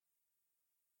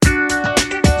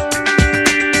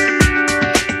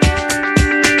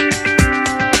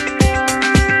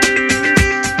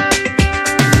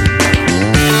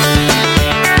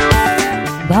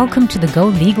the Go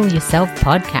Legal Yourself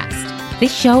podcast.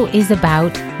 This show is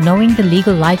about knowing the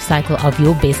legal life cycle of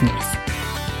your business.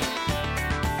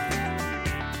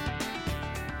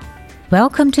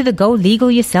 Welcome to the Go Legal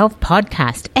Yourself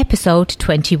podcast, episode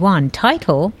 21,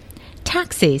 title,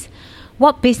 Taxes,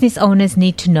 What Business Owners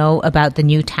Need to Know About the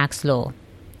New Tax Law.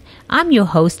 I'm your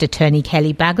host, Attorney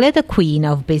Kelly Bagler, the Queen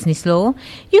of Business Law.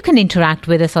 You can interact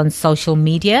with us on social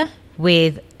media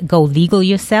with Go Legal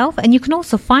Yourself, and you can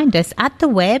also find us at the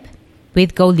web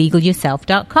with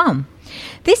golegalyourself.com.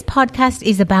 This podcast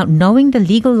is about knowing the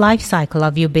legal life cycle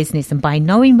of your business, and by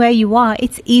knowing where you are,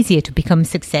 it's easier to become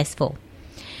successful.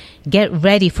 Get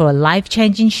ready for a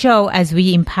life-changing show as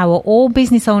we empower all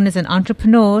business owners and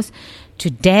entrepreneurs to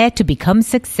dare to become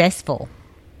successful.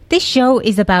 This show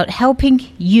is about helping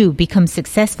you become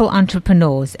successful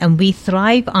entrepreneurs, and we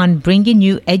thrive on bringing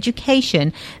you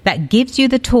education that gives you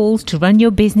the tools to run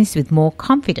your business with more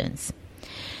confidence.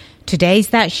 Today's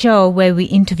that show where we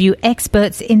interview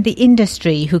experts in the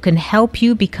industry who can help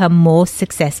you become more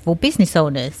successful business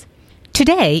owners.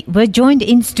 Today, we're joined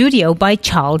in studio by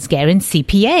Charles Guerin,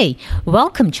 CPA.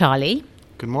 Welcome, Charlie.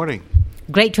 Good morning.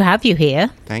 Great to have you here.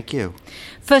 Thank you.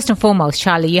 First and foremost,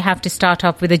 Charlie, you have to start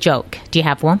off with a joke. Do you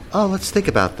have one? Oh, let's think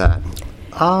about that.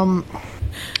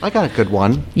 I got a good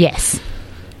one. Yes.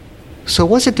 So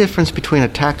what's the difference between a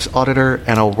tax auditor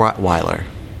and a Rottweiler?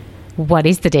 What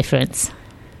is the difference?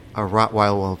 A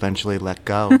Rottweiler will eventually let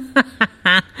go.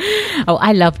 Oh,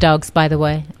 I love dogs, by the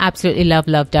way. Absolutely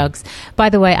love dogs. By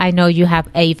the way, I know you have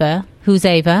Ava. Who's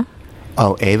Ava?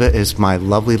 Oh, Ava is my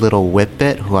lovely little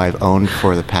Whitbit who I've owned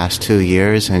for the past 2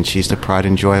 years, and she's the pride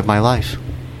and joy of my life.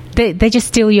 They just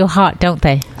steal your heart, don't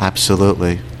they?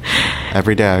 Absolutely.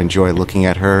 Every day I enjoy looking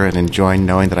at her and enjoying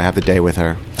knowing that I have the day with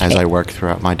her as I work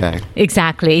throughout my day.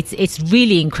 Exactly. It's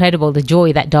really incredible, the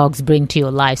joy that dogs bring to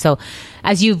your life. So,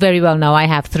 as you very well know, I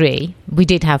have 3. We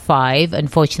did have 5.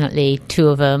 Unfortunately, 2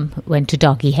 of them went to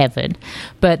doggy heaven.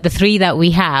 But the 3 that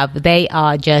we have, they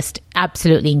are just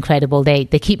absolutely incredible. They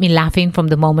keep me laughing from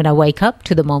the moment I wake up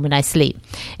to the moment I sleep.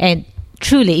 And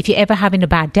truly, if you're ever having a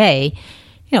bad day,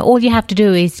 you know, all you have to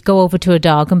do is go over to a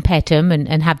dog and pet them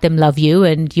and have them love you,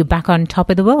 and you're back on top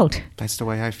of the world. That's the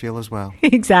way I feel as well.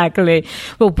 Exactly.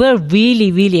 Well, we're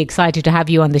really excited to have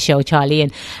you on the show, Charlie.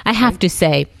 And I have to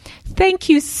say, thank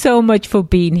you so much for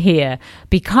being here,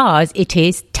 because it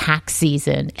is tax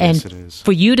season. Yes, and it is.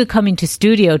 For you to come into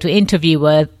studio to interview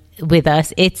with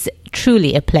us, it's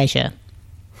truly a pleasure.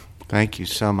 Thank you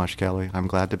so much, Kelly. I'm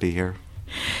glad to be here.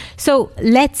 So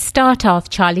let's start off,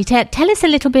 Charlie. Tell us a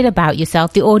little bit about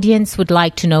yourself. The audience would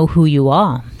like to know who you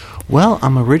are. Well,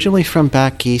 I'm originally from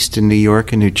back east in New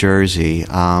York and New Jersey.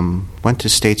 Went to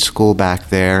state school back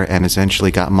there and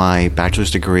essentially got my bachelor's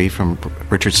degree from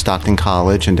Richard Stockton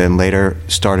College, and then later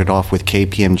started off with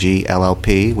KPMG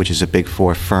LLP, which is a Big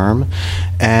Four firm.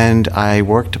 And I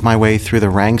worked my way through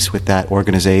the ranks with that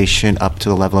organization up to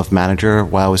the level of manager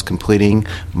while I was completing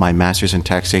my master's in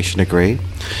taxation degree.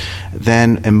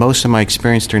 Then, in most of my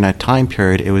experience during that time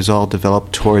period, it was all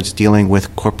developed towards dealing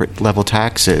with corporate level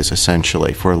taxes,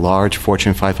 essentially, for large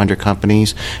Fortune 500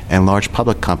 companies and large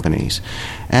public companies.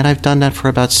 And I've done that for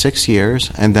about 6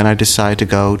 years, and then I decided to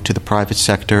go to the private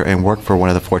sector and work for one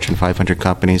of the Fortune 500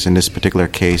 companies. In this particular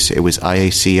case, it was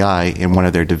IACI in one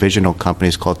of their divisional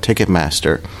companies called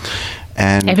Ticketmaster.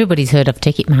 And everybody's heard of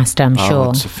Ticketmaster, I'm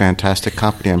sure. It's a fantastic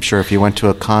company. I'm sure if you went to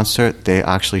a concert, they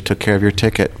actually took care of your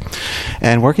ticket.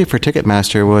 And working for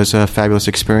Ticketmaster was a fabulous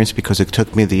experience because it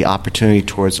took me the opportunity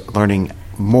towards learning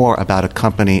more about a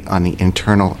company on the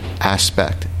internal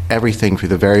aspect. Everything through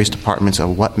the various departments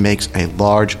of what makes a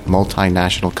large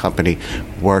multinational company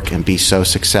work and be so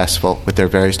successful with their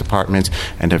various departments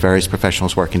and their various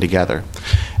professionals working together.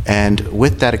 And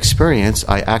with that experience,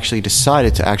 I actually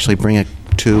decided to actually bring it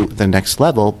to the next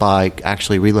level by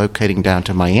actually relocating down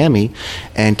to Miami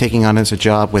and taking on as a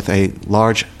job with a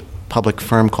large public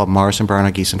firm called Morrison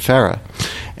Byrne Geese and Farah.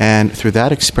 And through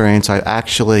that experience, I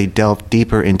actually delved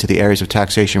deeper into the areas of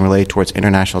taxation related towards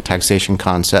international taxation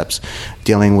concepts,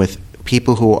 dealing with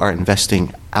people who are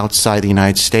investing outside the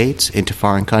United States into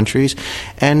foreign countries,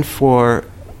 and for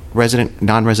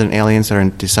non-resident aliens that are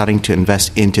deciding to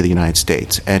invest into the United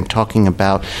States, and talking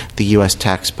about the U.S.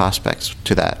 tax prospects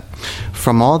to that.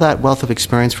 From all that wealth of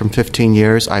experience from 15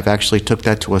 years, I've actually took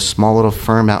that to a small little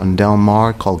firm out in Del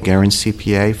Mar called Guerin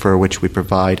CPA, for which we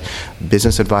provide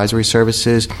business advisory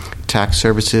services, tax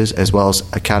services, as well as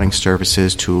accounting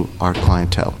services to our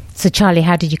clientele. So, Charlie,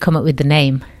 how did you come up with the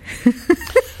name?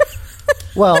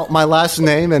 Well, my last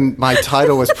name and my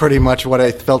title was pretty much what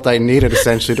I felt I needed,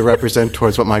 essentially, to represent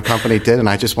towards what my company did, and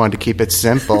I just wanted to keep it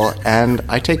simple. And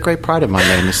I take great pride in my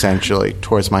name, essentially,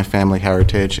 towards my family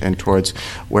heritage and towards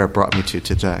where it brought me to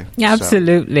today. Yeah,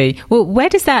 absolutely. So, well, where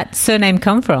does that surname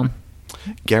come from?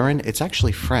 Guerin, it's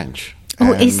actually French.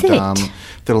 Oh, is it?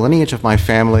 The lineage of my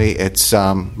family, it's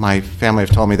my family have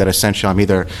told me that essentially I'm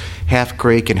either half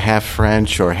Greek and half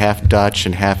French or half Dutch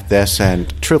and half this,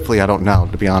 and truthfully I don't know,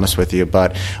 to be honest with you,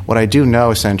 but what I do know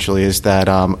essentially is that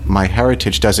my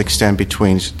heritage does extend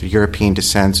between the European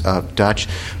descents of Dutch,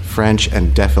 French,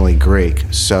 and definitely Greek,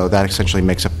 so that essentially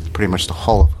makes up pretty much the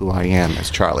whole of who I am as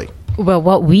Charlie. Well,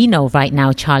 what we know right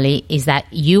now, Charlie, is that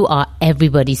you are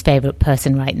everybody's favorite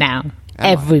person right now.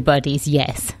 Everybody's,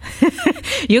 yes.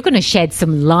 You're going to shed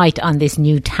some light on this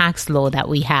new tax law that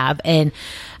we have. And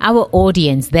our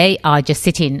audience, they are just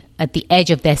sitting at the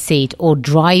edge of their seat or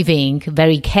driving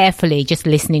very carefully, just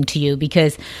listening to you,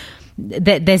 because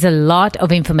there's a lot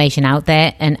of information out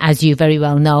there. And as you very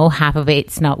well know, half of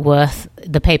it's not worth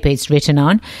the paper it's written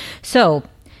on. So,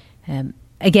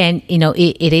 again,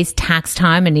 it is tax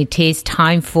time, and it is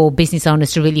time for business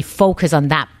owners to really focus on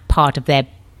that part of their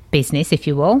business, if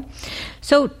you will.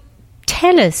 So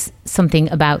tell us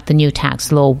something about the new tax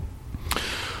law.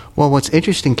 Well, what's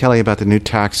interesting, Kelly, about the new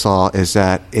tax law is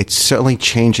that it's certainly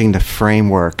changing the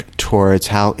framework towards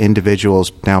how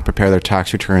individuals now prepare their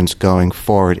tax returns going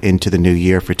forward into the new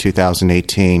year for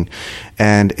 2018.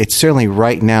 And it's certainly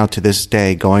right now to this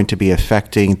day going to be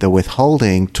affecting the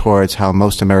withholding towards how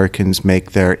most Americans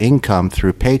make their income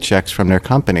through paychecks from their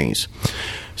companies.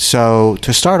 So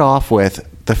to start off with,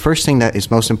 the first thing that is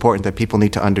most important that people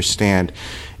need to understand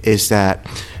is that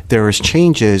there is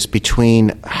changes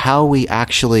between how we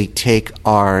actually take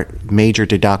our major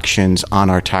deductions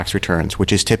on our tax returns,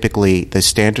 which is typically the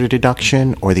standard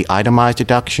deduction or the itemized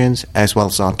deductions, as well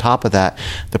as on top of that,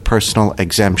 the personal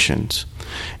exemptions.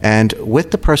 And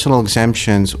with the personal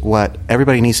exemptions, what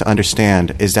everybody needs to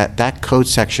understand is that that code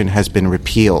section has been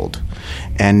repealed.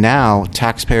 And now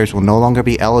taxpayers will no longer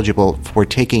be eligible for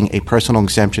taking a personal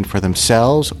exemption for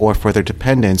themselves or for their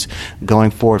dependents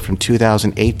going forward from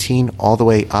 2018 all the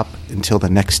way up until the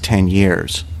next 10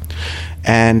 years.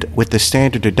 And with the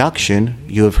standard deduction,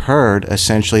 you have heard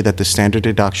essentially that the standard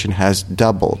deduction has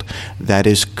doubled. That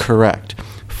is correct.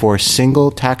 For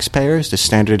single taxpayers, the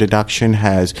standard deduction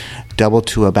has doubled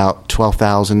to about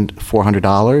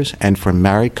 $12,400, and for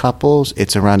married couples,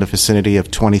 it's around the vicinity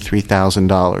of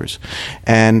 $23,000.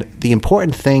 And the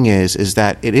important thing is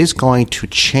that it is going to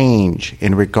change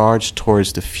in regards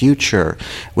towards the future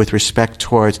with respect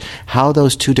towards how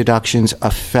those two deductions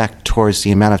affect towards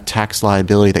the amount of tax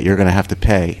liability that you're going to have to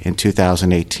pay in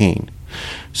 2018.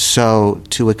 So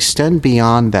to extend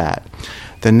beyond that,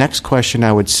 the next question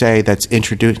I would say that's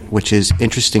introduced, which is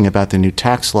interesting about the new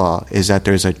tax law, is that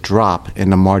there's a drop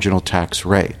in the marginal tax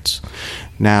rates.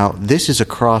 Now, this is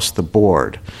across the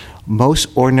board. Most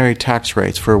ordinary tax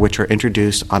rates for which are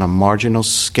introduced on a marginal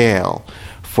scale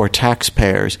for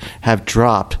taxpayers have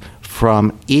dropped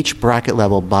from each bracket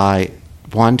level by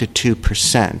 1 to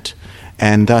 2%.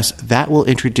 And thus, that will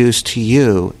introduce to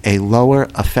you a lower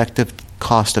effective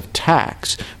cost of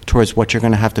tax towards what you're going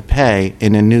to have to pay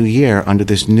in a new year under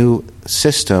this new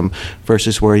system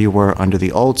versus where you were under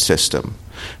the old system.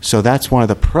 So that's one of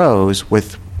the pros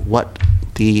with what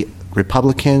the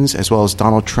Republicans, as well as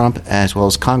Donald Trump, as well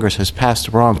as Congress, has passed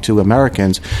along to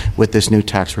Americans with this new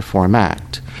Tax Reform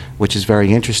Act, which is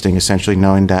very interesting, essentially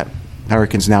knowing that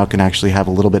Americans now can actually have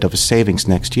a little bit of a savings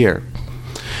next year.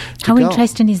 How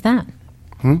interesting is that?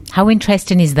 How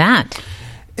interesting is that?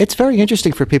 It's very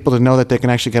interesting for people to know that they can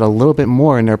actually get a little bit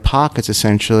more in their pockets,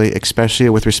 essentially, especially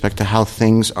with respect to how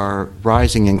things are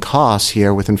rising in costs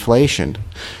here with inflation.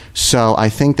 So I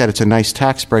think that it's a nice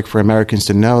tax break for Americans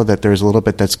to know that there's a little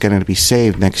bit that's going to be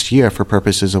saved next year for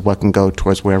purposes of what can go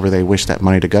towards wherever they wish that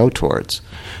money to go towards.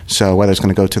 So whether it's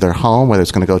going to go to their home, whether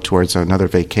it's going to go towards another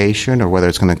vacation, or whether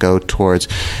it's going to go towards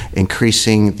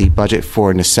increasing the budget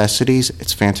for necessities,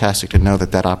 it's fantastic to know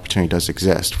that that opportunity does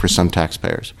exist for some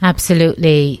taxpayers.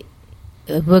 Absolutely.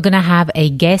 We're going to have a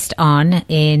guest on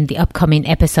in the upcoming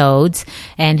episodes,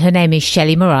 and her name is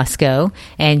Shelley Morosco,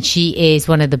 and she is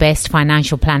one of the best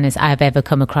financial planners I've ever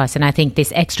come across. And I think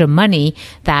this extra money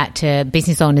that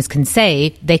business owners can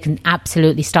save, they can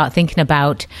absolutely start thinking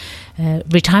about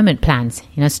retirement plans.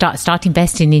 Start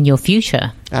investing in your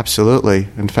future. Absolutely.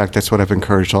 In fact, that's what I've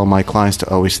encouraged all my clients to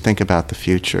always think about the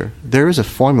future. There is a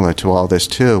formula to all this,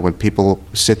 too, when people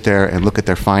sit there and look at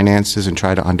their finances and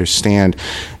try to understand,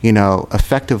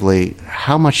 effectively,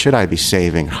 how much should I be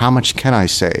saving? How much can I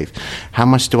save? How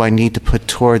much do I need to put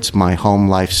towards my home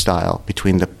lifestyle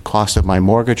between the cost of my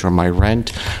mortgage or my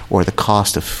rent or the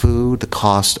cost of food, the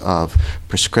cost of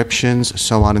prescriptions,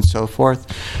 so on and so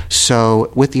forth? So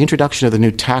with the introduction of the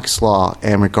new tax law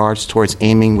and regards towards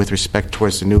aiming with respect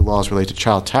towards the new laws related to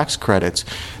child tax credits,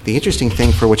 the interesting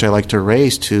thing for which I like to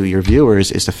raise to your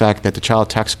viewers is the fact that the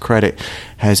child tax credit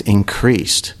has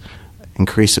increased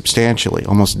substantially,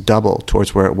 almost double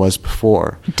towards where it was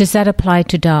before. Does that apply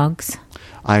to dogs?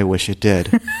 I wish it did,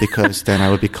 because then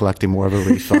I would be collecting more of a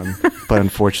refund. But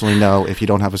unfortunately, no, if you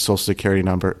don't have a Social Security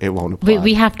number, it won't apply.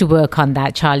 We have to work on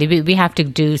that, Charlie. We have to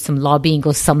do some lobbying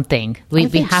or something. We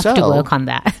have to work on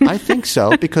that. I think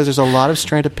so, because there's a lot of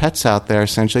stranded pets out there.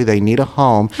 Essentially, they need a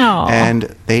home,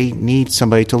 and they need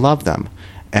somebody to love them.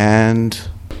 And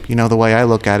the way I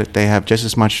look at it, they have just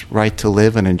as much right to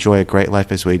live and enjoy a great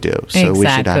life as we do. So we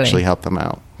should actually help them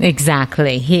out.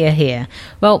 Exactly. Here.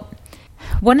 Well,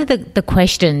 one of the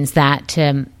questions that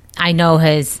I know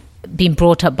has been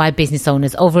brought up by business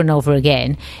owners over and over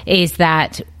again is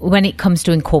that when it comes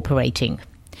to incorporating.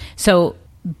 So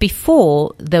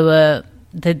before, there were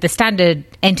the standard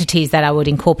entities that I would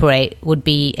incorporate would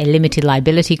be a limited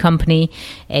liability company,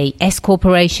 a S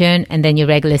corporation, and then your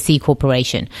regular C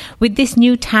corporation. With this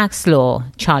new tax law,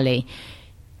 Charlie,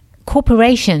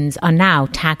 corporations are now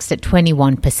taxed at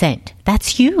 21%. That's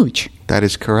huge. That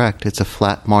is correct. It's a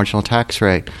flat marginal tax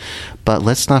rate. But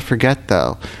let's not forget,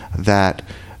 though, that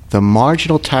the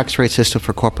marginal tax rate system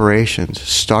for corporations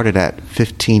started at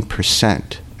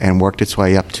 15% and worked its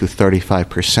way up to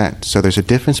 35%. So there's a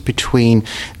difference between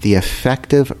the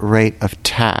effective rate of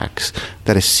tax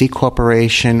that a C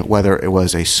corporation, whether it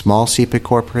was a small C-PA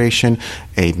corporation,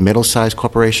 a middle-sized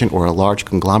corporation, or a large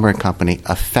conglomerate company,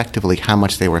 effectively how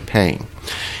much they were paying.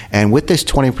 And with this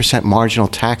 20% marginal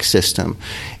tax system,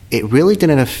 it really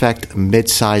didn't affect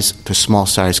mid-sized to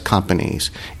small-sized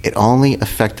companies. It only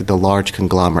affected the large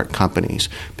conglomerate companies,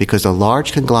 because the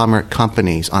large conglomerate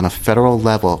companies on a federal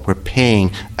level were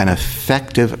paying an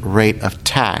effective rate of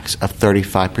tax of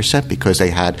 35% because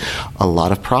they had a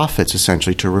lot of profits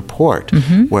essentially to report,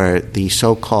 where the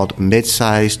so-called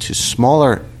mid-sized to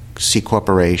smaller C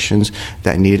corporations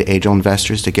that needed angel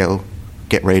investors to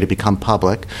get ready to become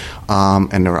public,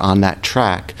 and they're on that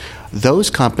track, those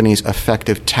companies'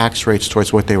 effective tax rates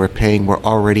towards what they were paying were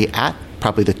already at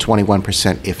probably the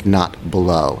 21%, if not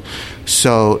below.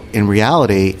 So in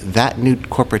reality, that new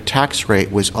corporate tax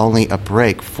rate was only a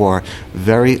break for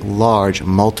very large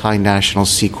multinational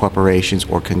C corporations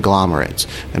or conglomerates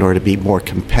in order to be more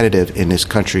competitive in this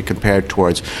country compared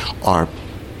towards our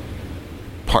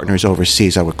partners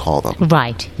overseas, I would call them.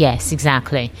 Right, yes,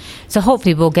 exactly. So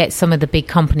hopefully we'll get some of the big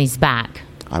companies back.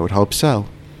 I would hope so.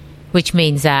 Which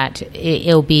means that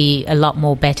it'll be a lot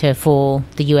more better for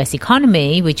the U.S.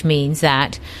 economy, which means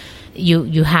that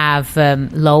you have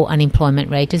low unemployment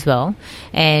rate as well.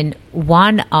 And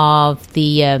one of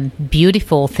the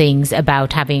beautiful things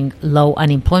about having low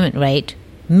unemployment rate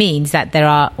means that there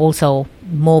are also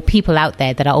more people out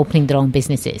there that are opening their own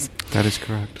businesses. That is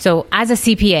correct. So as a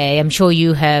CPA, I'm sure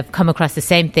you have come across the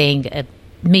same thing.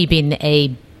 Me being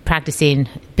a practicing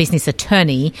business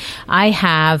attorney, I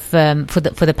have for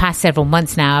the past several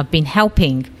months now, I've been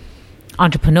helping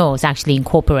entrepreneurs actually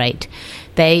incorporate.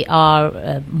 They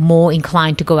are more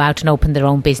inclined to go out and open their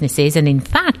own businesses, and in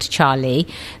fact, Charlie,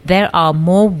 there are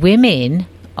more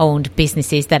women-owned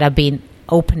businesses that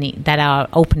are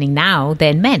opening now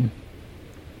than men.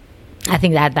 I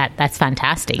think that's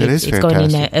fantastic. It's fantastic.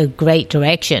 Going in a great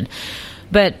direction.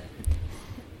 But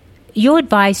your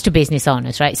advice to business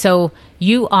owners, right? So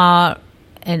you are,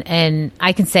 and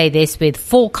I can say this with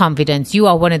full confidence, you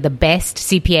are one of the best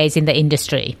CPAs in the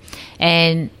industry.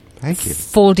 And thank you.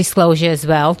 Full disclosure as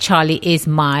well, Charlie is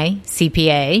my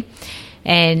CPA.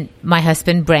 And my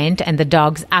husband, Brent, and the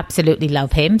dogs absolutely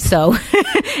love him. So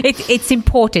it's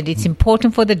important. It's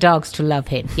important for the dogs to love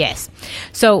him. Yes.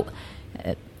 So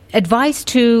advice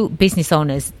to business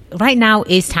owners. Right now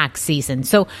is tax season.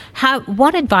 So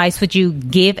what advice would you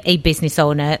give a business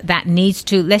owner that needs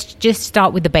to, let's just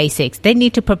start with the basics. They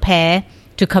need to prepare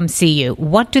to come see you.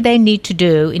 What do they need to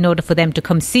do in order for them to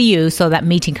come see you so that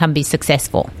meeting can be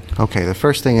successful? Okay, the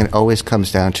first thing it always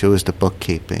comes down to is the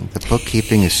bookkeeping. The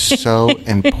bookkeeping is so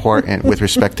important with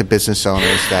respect to business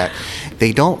owners that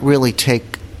they don't really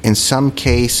take in some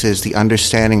cases, the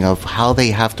understanding of how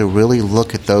they have to really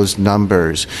look at those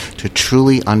numbers to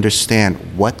truly understand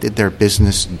what did their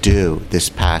business do this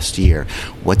past year?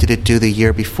 What did it do the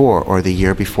year before or the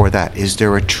year before that? Is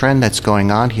there a trend that's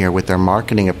going on here with their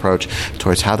marketing approach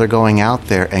towards how they're going out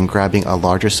there and grabbing a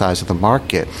larger size of the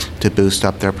market to boost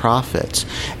up their profits?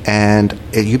 And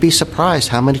you'd be surprised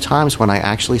how many times when I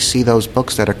actually see those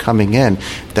books that are coming in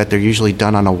that they're usually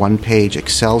done on a one-page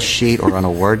Excel sheet or on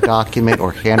a Word document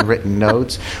or handwritten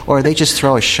notes, or they just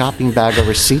throw a shopping bag of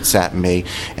receipts at me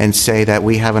and say that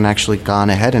we haven't actually gone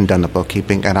ahead and done the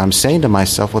bookkeeping. And I'm saying to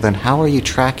myself, well, then how are you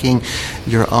tracking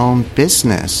your own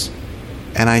business?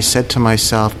 And I said to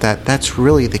myself that that's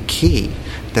really the key,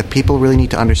 that people really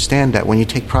need to understand that when you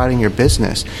take pride in your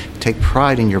business, take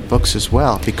pride in your books as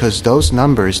well, because those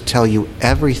numbers tell you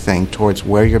everything towards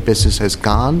where your business has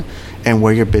gone and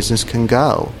where your business can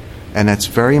go. And it's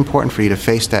very important for you to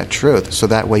face that truth so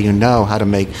that way you know how to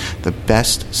make the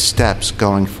best steps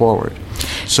going forward.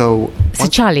 So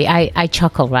Charlie, I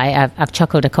chuckle, right? I've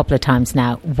chuckled a couple of times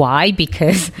now. Why?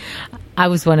 Because I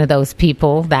was one of those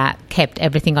people that kept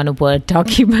everything on a Word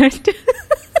document.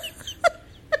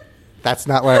 That's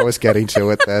not where I was getting to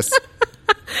with this.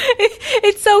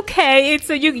 It's okay. It's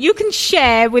you can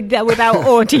share with our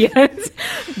audience,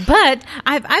 but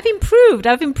I've improved.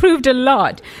 I've improved a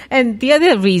lot. And the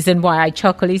other reason why I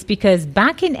chuckle is because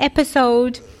back in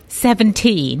episode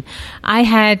 17, I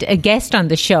had a guest on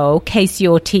the show, Casey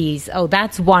Ortiz. Oh,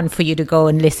 that's one for you to go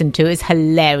and listen to. It's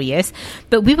hilarious.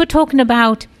 But we were talking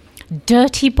about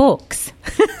dirty books.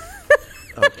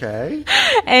 Okay.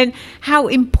 And how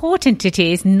important it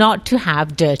is not to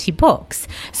have dirty books.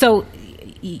 So,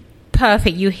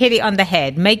 perfect. You hit it on the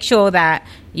head. Make sure that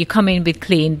you come in with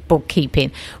clean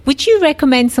bookkeeping. Would you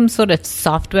recommend some sort of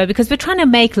software? Because we're trying to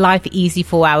make life easy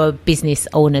for our business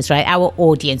owners, right? Our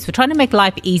audience. We're trying to make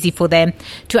life easy for them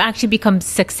to actually become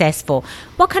successful.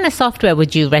 What kind of software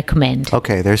would you recommend?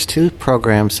 Okay, there's two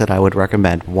programs that I would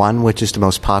recommend. One, which is the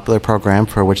most popular program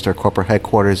for which their corporate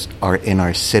headquarters are in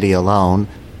our city alone,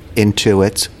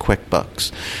 Intuit's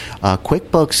QuickBooks.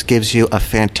 QuickBooks gives you a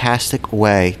fantastic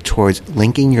way towards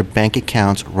linking your bank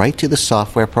accounts right to the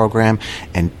software program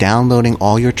and downloading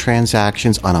all your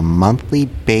transactions on a monthly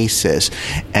basis.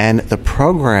 And the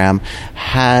program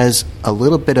has a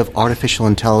little bit of artificial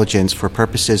intelligence for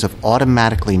purposes of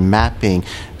automatically mapping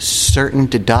certain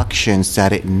deductions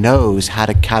that it knows how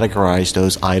to categorize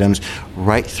those items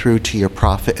right through to your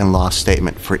profit and loss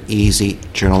statement for easy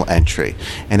journal entry.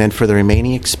 And then for the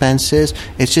remaining expenses,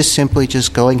 it's just simply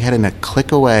just going ahead and a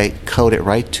click away, code it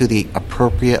right to the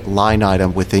appropriate line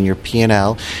item within your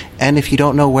P&L. And if you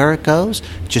don't know where it goes,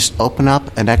 just open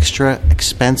up an extra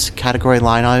expense category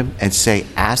line item and say,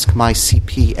 ask my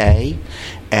CPA,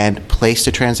 and place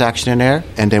the transaction in there.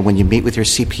 And then when you meet with your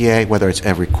CPA, whether it's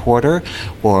every quarter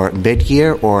or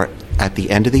mid-year or at the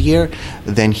end of the year,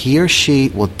 then he or she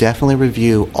will definitely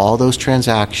review all those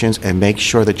transactions and make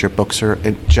sure that your books are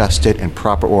adjusted in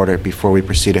proper order before we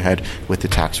proceed ahead with the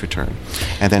tax return.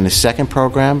 And then the second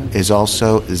program is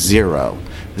also Xero.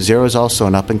 Xero is also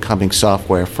an up-and-coming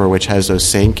software for which has those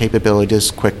same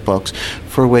capabilities as QuickBooks,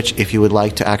 for which if you would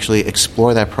like to actually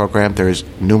explore that program, there's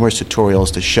numerous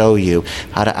tutorials to show you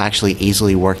how to actually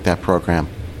easily work that program.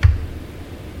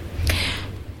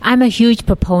 I'm a huge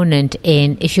proponent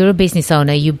in, if you're a business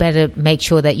owner, you better make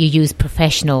sure that you use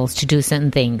professionals to do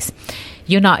certain things.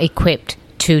 You're not equipped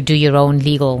to do your own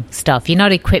legal stuff. You're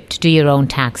not equipped to do your own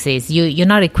taxes. You're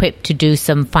not equipped to do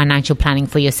some financial planning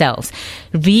for yourselves.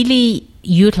 Really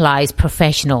utilize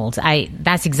professionals.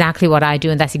 That's exactly what I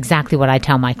do, and that's exactly what I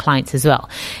tell my clients as well.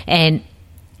 And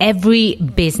every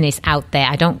business out there,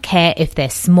 I don't care if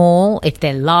they're small, if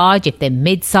they're large, if they're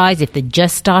mid-sized, if they're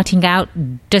just starting out,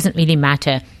 doesn't really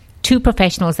matter. Two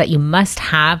professionals that you must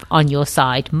have on your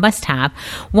side, must have.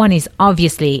 One is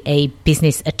obviously a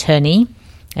business attorney,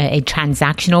 a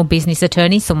transactional business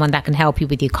attorney, someone that can help you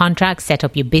with your contracts, set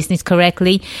up your business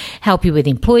correctly, help you with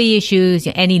employee issues,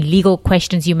 any legal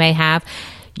questions you may have.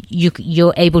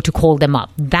 You're able to call them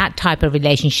up. That type of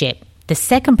relationship. The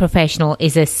second professional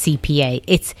is a CPA.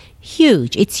 It's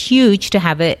huge. It's huge to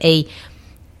have a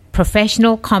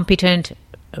professional, competent,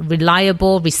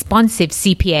 reliable, responsive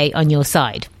CPA on your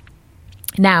side.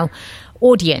 Now,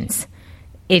 audience,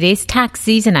 it is tax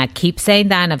season. I keep saying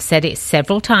that, and I've said it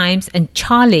several times. And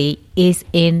Charlie is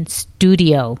in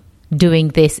studio doing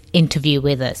this interview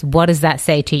with us. What does that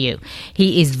say to you?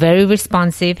 He is very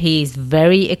responsive. He is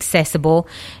very accessible.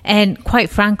 And quite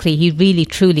frankly, he really,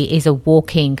 truly is a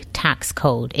walking tax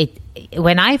code.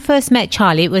 when I first met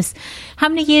Charlie, it was, how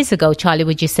many years ago, Charlie,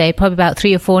 would you say? Probably about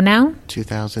 3 or 4 now?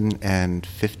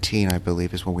 2015, I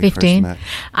believe, is when we 15. first met.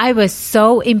 I was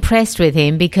so impressed with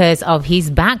him because of his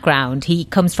background. He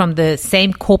comes from the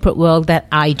same corporate world that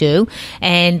I do,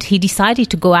 and he decided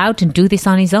to go out and do this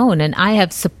on his own. And I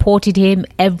have supported him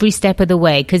every step of the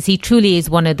way because he truly is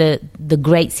one of the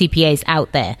great CPAs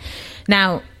out there.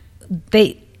 Now,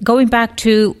 going back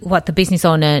to what the business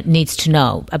owner needs to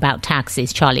know about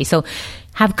taxes, Charlie. So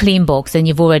have clean books, and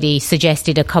you've already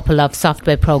suggested a couple of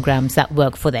software programs that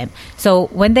work for them. So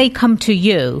when they come to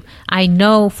you, I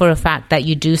know for a fact that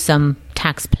you do some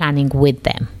tax planning with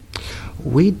them.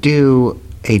 We do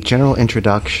a general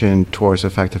introduction towards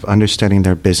the fact of understanding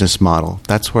their business model.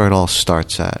 That's where it all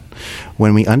starts at.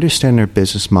 When we understand their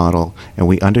business model and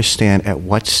we understand at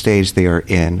what stage they are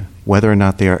in, whether or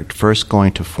not they are first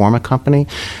going to form a company,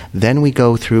 then we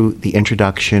go through the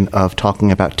introduction of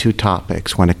talking about 2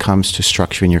 topics when it comes to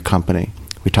structuring your company.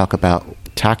 We talk about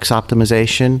tax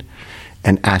optimization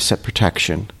and asset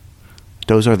protection.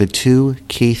 Those are the 2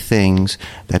 key things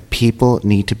that people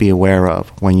need to be aware of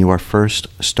when you are first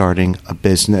starting a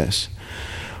business.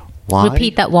 Why?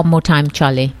 Repeat that one more time,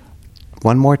 Charlie.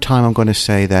 One more time, I'm going to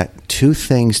say that 2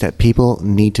 things that people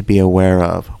need to be aware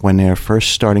of when they're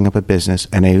first starting up a business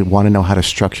and they want to know how to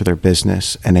structure their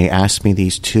business, and they ask me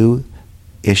these 2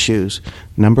 issues.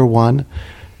 Number 1,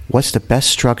 what's the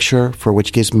best structure for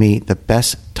which gives me the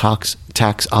best tax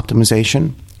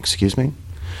optimization?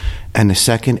 And the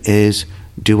second is,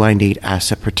 do I need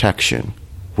asset protection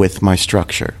with my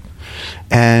structure?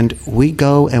 And we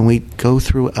go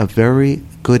through a very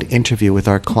good interview with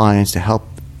our clients to help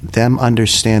them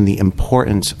understand the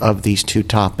importance of these 2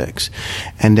 topics.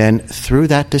 And then through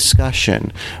that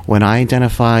discussion, when I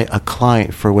identify a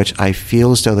client for which I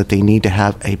feel as though that they need to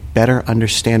have a better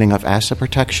understanding of asset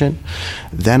protection,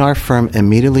 then our firm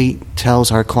immediately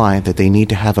tells our client that they need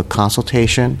to have a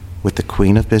consultation with the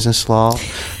Queen of Business Law,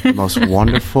 the most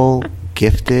wonderful,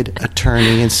 gifted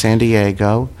attorney in San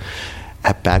Diego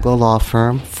at Baglow Law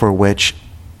Firm, for which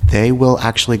they will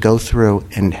actually go through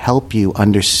and help you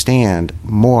understand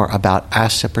more about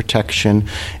asset protection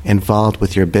involved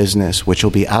with your business, which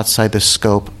will be outside the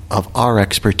scope of our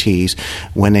expertise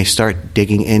when they start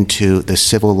digging into the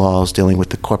civil laws dealing with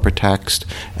the corporate tax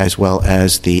as well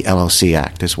as the LLC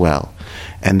Act as well.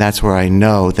 And that's where I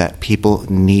know that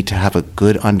people need to have a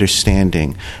good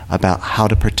understanding about how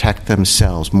to protect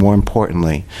themselves, more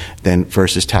importantly, than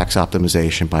versus tax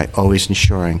optimization, by always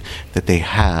ensuring that they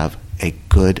have a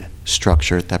good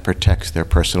structure that protects their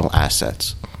personal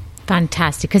assets.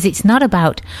 Fantastic, because it's not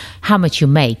about how much you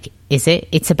make, is it?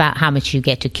 It's about how much you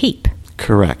get to keep.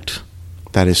 Correct.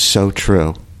 That is so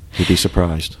true. You'd be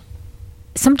surprised.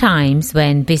 Sometimes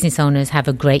when business owners have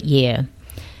a great year,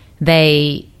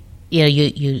 they,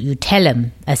 you tell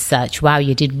them as such, wow,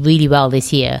 you did really well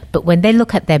this year. But when they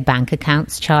look at their bank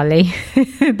accounts, Charlie,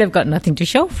 they've got nothing to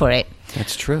show for it.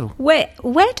 That's true. Where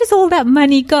does all that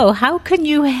money go? How can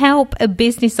you help a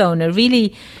business owner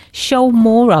really show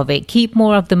more of it, keep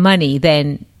more of the money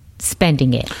than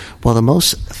spending it? Well, the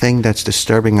most thing that's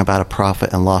disturbing about a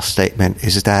profit and loss statement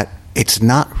is that it's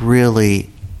not really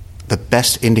the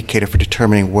best indicator for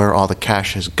determining where all the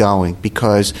cash is going,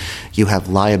 because you have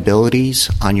liabilities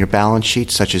on your balance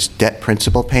sheet, such as debt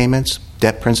principal payments.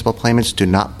 Debt principal payments do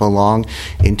not belong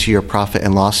into your profit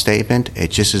and loss statement. It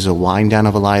just is a wind down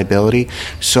of a liability.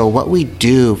 So what we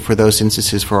do for those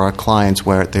instances for our clients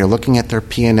where they're looking at their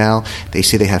P&L, they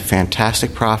see they have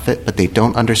fantastic profit, but they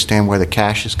don't understand where the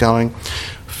cash is going.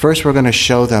 First, we're going to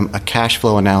show them a cash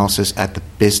flow analysis at the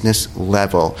business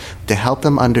level to help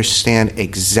them understand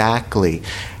exactly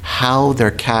how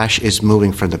their cash is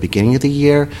moving from the beginning of the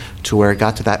year to where it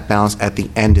got to that balance at the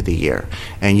end of the year.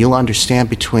 And you'll understand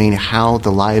between how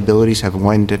the liabilities have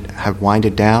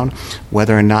winded down,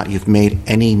 whether or not you've made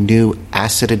any new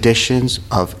asset additions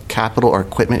of capital or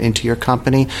equipment into your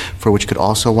company, for which could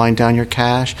also wind down your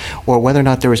cash, or whether or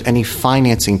not there was any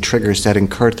financing triggers that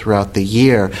incurred throughout the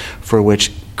year for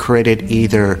which created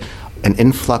either an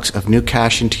influx of new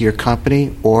cash into your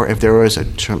company, or if there was a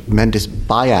tremendous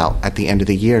buyout at the end of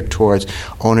the year towards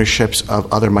ownerships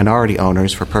of other minority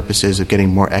owners for purposes of getting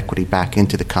more equity back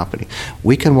into the company.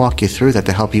 We can walk you through that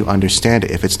to help you understand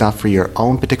it. If it's not for your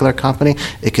own particular company,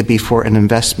 it could be for an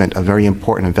investment, a very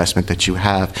important investment that you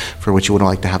have, for which you would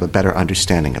like to have a better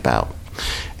understanding about.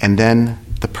 And then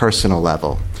the personal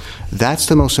level. That's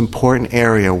the most important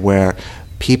area where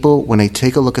people, when they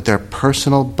take a look at their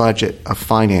personal budget of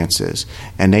finances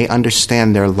and they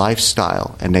understand their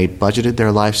lifestyle and they budgeted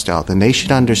their lifestyle, then they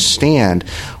should understand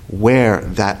where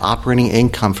that operating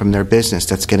income from their business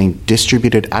that's getting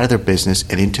distributed out of their business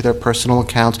and into their personal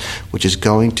accounts, which is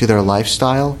going to their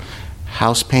lifestyle,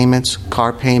 house payments,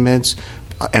 car payments,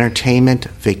 entertainment,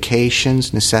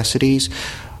 vacations, necessities.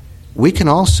 We can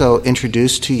also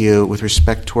introduce to you with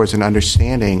respect towards an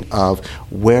understanding of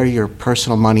where your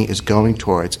personal money is going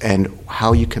towards and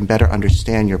how you can better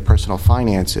understand your personal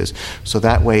finances. So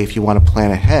that way, if you want to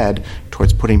plan ahead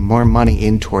towards putting more money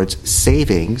in towards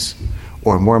savings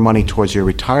or more money towards your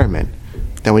retirement,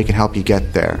 then we can help you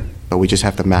get there. But we just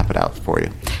have to map it out for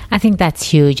you. I think that's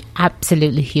huge,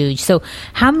 absolutely huge. So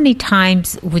how many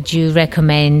times would you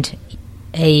recommend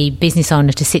a business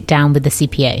owner to sit down with the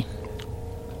CPA?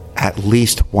 At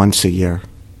least once a year.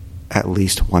 At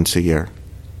least once a year.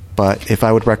 But if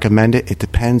I would recommend it, it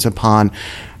depends upon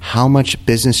how much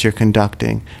business you're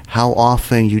conducting, how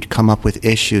often you'd come up with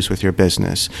issues with your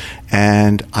business.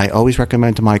 And I always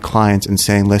recommend to my clients in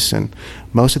saying, listen,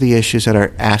 most of the issues that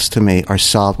are asked to me are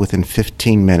solved within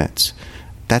 15 minutes.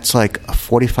 That's like a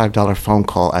 $45 phone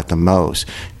call at the most,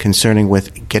 concerning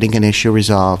with getting an issue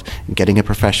resolved, getting a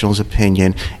professional's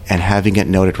opinion, and having it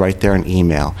noted right there in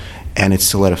email. And it's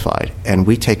solidified. And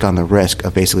we take on the risk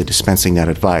of basically dispensing that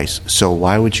advice. So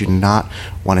why would you not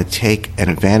want to take an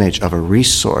advantage of a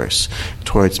resource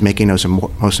towards making those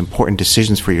most important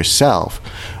decisions for yourself,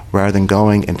 rather than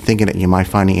going and thinking that you might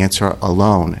find the answer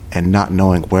alone and not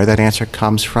knowing where that answer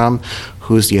comes from,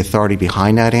 who's the authority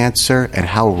behind that answer, and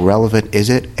how relevant is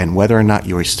it, and whether or not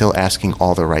you are still asking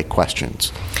all the right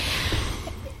questions.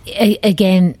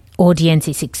 Again, audience,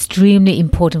 it's extremely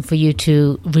important for you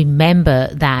to remember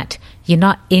that you're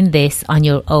not in this on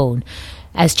your own.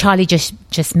 As Charlie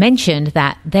just mentioned,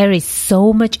 that there is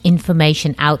so much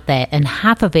information out there, and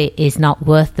half of it is not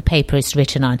worth the paper it's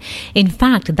written on. In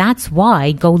fact, that's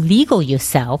why Go Legal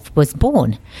Yourself was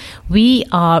born. We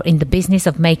are in the business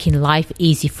of making life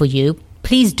easy for you.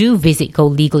 Please do visit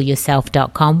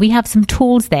golegalyourself.com. We have some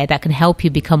tools there that can help you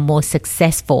become more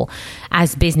successful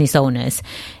as business owners.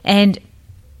 And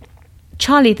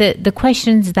Charlie, the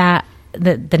questions that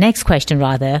the next question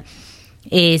rather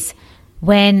is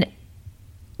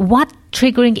what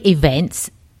triggering events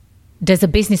does a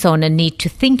business owner need to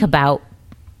think about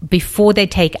before they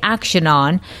take action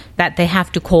on that they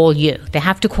have to call you? They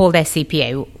have to call their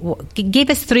CPA.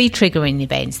 Give us 3 triggering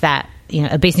events that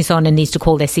a business owner needs to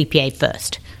call their CPA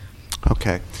first.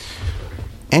 Okay.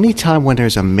 Anytime when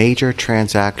there's a major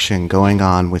transaction going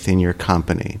on within your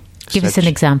company. Give us an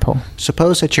example.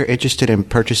 Suppose that you're interested in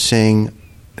purchasing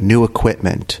new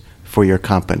equipment for your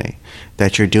company,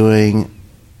 that you're doing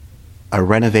a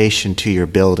renovation to your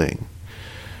building.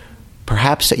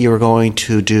 Perhaps that you are going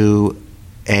to do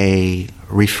a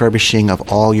refurbishing of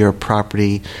all your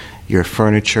property, your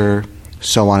furniture,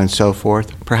 so on and so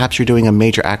forth. Perhaps you're doing a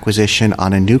major acquisition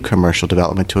on a new commercial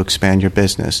development to expand your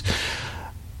business.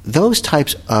 Those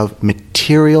types of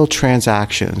material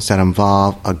transactions that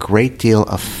involve a great deal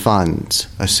of funds,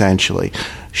 essentially,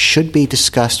 should be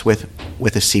discussed with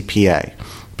a CPA.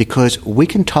 Because we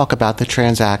can talk about the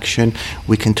transaction,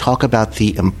 we can talk about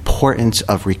the importance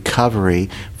of recovery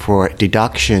for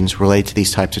deductions related to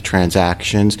these types of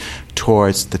transactions,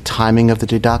 towards the timing of the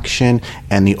deduction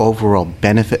and the overall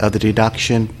benefit of the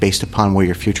deduction based upon where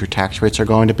your future tax rates are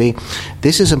going to be.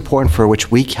 This is important, for which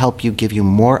we help you, give you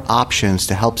more options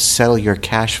to help settle your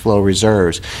cash flow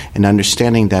reserves, and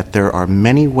understanding that there are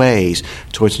many ways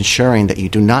towards ensuring that you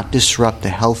do not disrupt the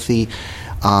health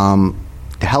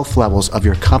levels of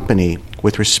your company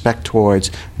with respect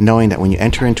towards knowing that when you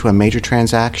enter into a major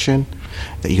transaction,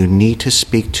 that you need to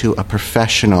speak to a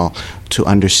professional to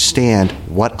understand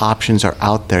what options are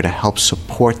out there to help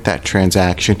support that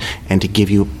transaction and to give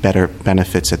you better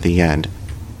benefits at the end.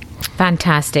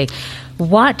 Fantastic.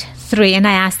 What 3, and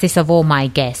I ask this of all my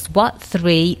guests, what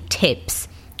 3 tips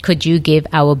could you give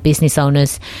our business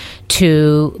owners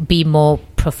to be more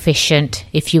proficient,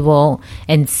 if you will,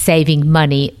 in saving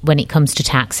money when it comes to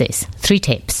taxes? 3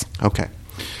 tips. Okay.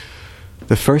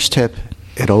 The first tip,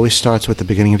 it always starts with the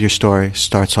beginning of your story,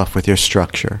 starts off with your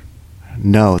structure.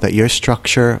 Know that your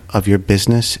structure of your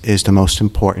business is the most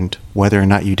important, whether or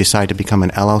not you decide to become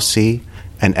an LLC,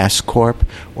 an S-Corp,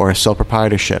 or a sole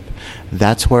proprietorship.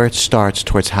 That's where it starts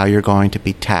towards how you're going to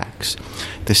be taxed.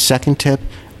 The second tip,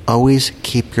 always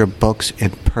keep your books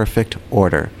in perfect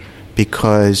order.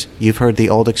 Because you've heard the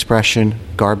old expression,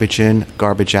 garbage in,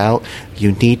 garbage out.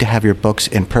 You need to have your books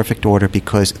in perfect order,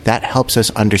 because that helps us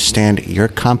understand your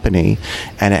company,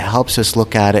 and it helps us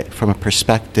look at it from a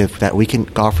perspective that we can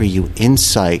offer you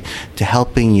insight to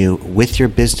helping you with your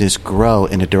business grow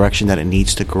in the direction that it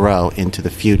needs to grow into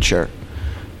the future.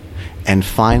 And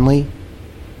finally,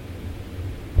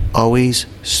 always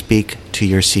speak to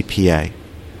your CPA.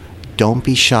 Don't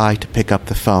be shy to pick up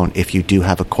the phone if you do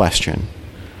have a question.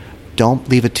 Don't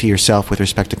leave it to yourself with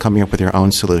respect to coming up with your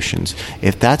own solutions.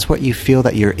 If that's what you feel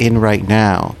that you're in right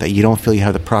now, that you don't feel you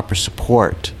have the proper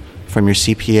support from your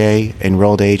CPA,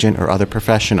 enrolled agent, or other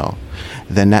professional,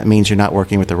 then that means you're not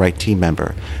working with the right team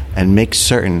member. And make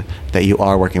certain that you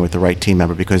are working with the right team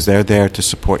member because they're there to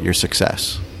support your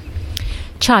success.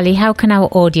 Charlie, how can our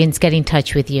audience get in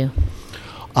touch with you?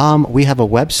 We have a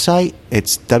website.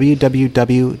 It's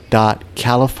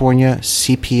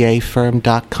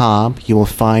www.californiacpafirm.com. You will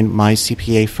find my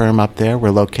CPA firm up there.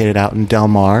 We're located out in Del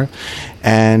Mar.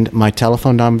 And my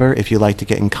telephone number, if you'd like to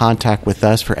get in contact with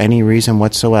us for any reason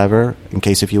whatsoever, in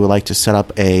case if you would like to set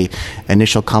up a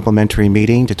initial complimentary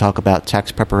meeting to talk about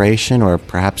tax preparation or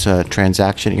perhaps a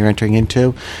transaction you're entering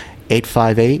into,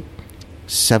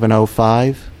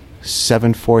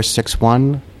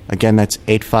 858-705-7461. Again, that's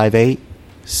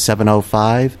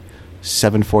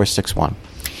 858-705-7461.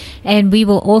 And we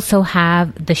will also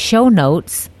have the show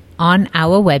notes on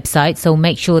our website, so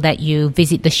make sure that you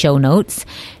visit the show notes.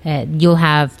 You'll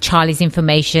have Charlie's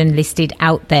information listed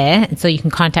out there, so you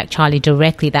can contact Charlie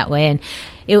directly that way. And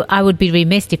I would be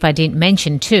remiss if I didn't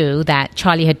mention too that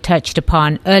Charlie had touched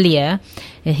upon earlier.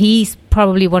 He's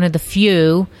probably one of the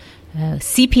few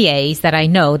CPAs that I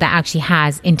know that actually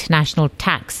has international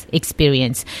tax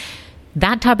experience.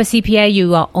 That type of CPA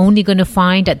you are only going to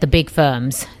find at the big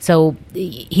firms. So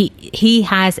he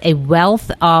has a wealth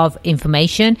of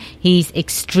information. He's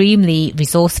extremely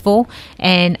resourceful,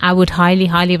 and I would highly,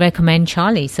 highly recommend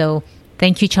Charlie. So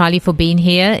thank you, Charlie, for being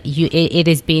here. It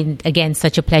has been, again,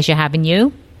 such a pleasure having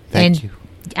you. Thank you.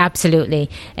 Absolutely.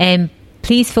 And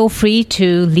please feel free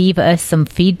to leave us some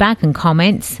feedback and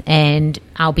comments, and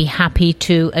I'll be happy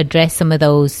to address some of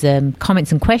those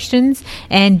comments and questions.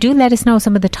 And do let us know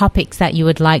some of the topics that you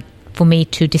would like for me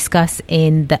to discuss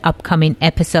in the upcoming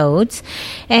episodes.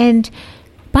 And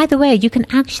by the way, you can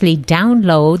actually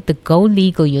download the Go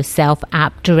Legal Yourself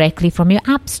app directly from your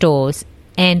app stores.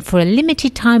 And for a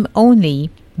limited time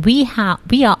only, we are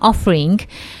offering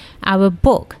our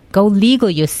book, Go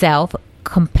Legal Yourself,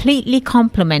 completely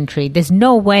complimentary. There's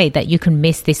no way that you can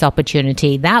miss this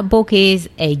opportunity. That book is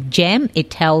a gem. It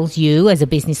tells you as a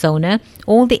business owner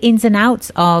all the ins and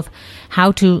outs of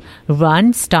how to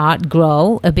run, start,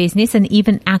 grow a business, and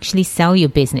even actually sell your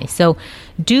business. So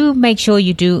do make sure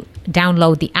you do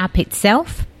download the app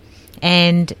itself,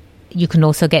 and you can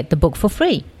also get the book for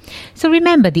free. So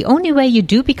remember, the only way you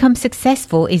do become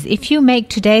successful is if you make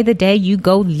today the day you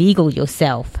go legal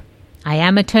yourself. I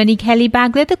am Attorney Kelly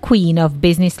Bagler, the Queen of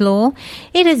Business Law.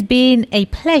 It has been a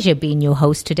pleasure being your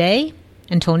host today.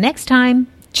 Until next time,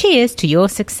 cheers to your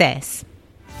success.